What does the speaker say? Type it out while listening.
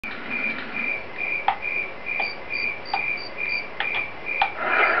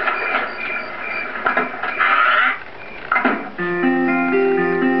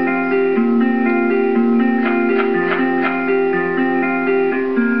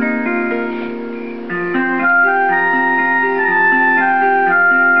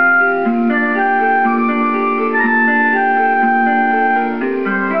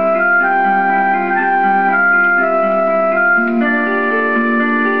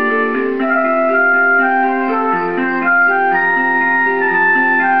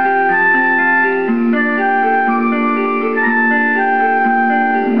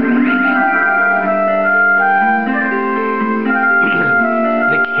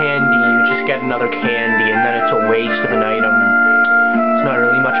get another candy, and then it's a waste of an item. It's not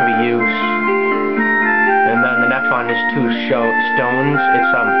really much of a use. And then the next one is two stones.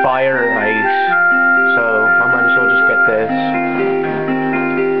 It's fire or ice. So I might as well just get this.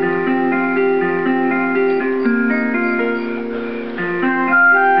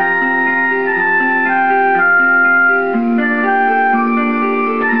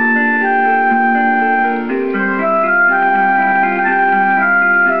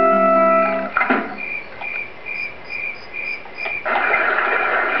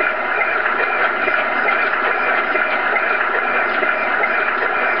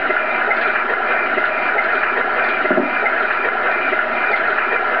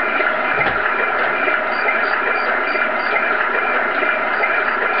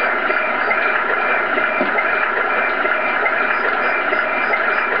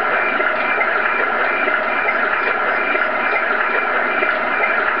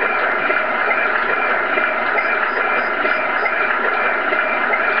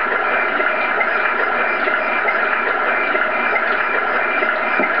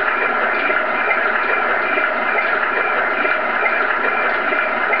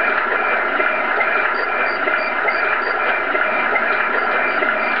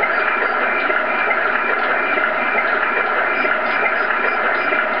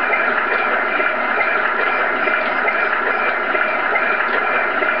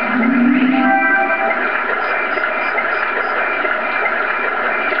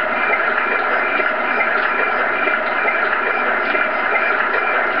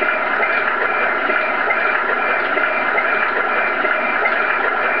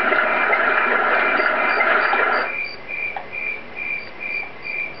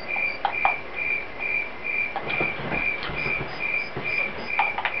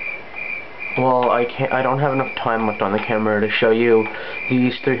 Well, I don't have enough time left on the camera to show you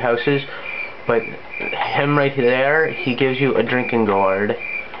these three houses, but him right there, he gives you a drinking gourd.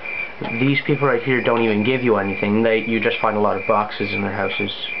 These people right here don't even give you anything. You just find a lot of boxes in their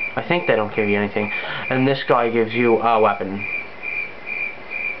houses. I think they don't give you anything. And this guy gives you a weapon.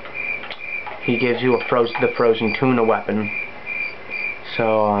 He gives you the frozen tuna weapon.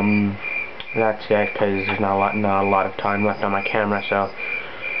 So that's it, because there's not a lot of time left on my camera. So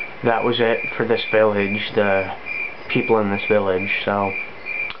that was it for this village, the people in this village. So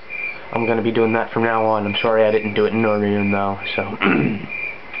I'm gonna be doing that from now on. I'm sorry I didn't do it in Northern though. So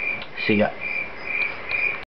see ya.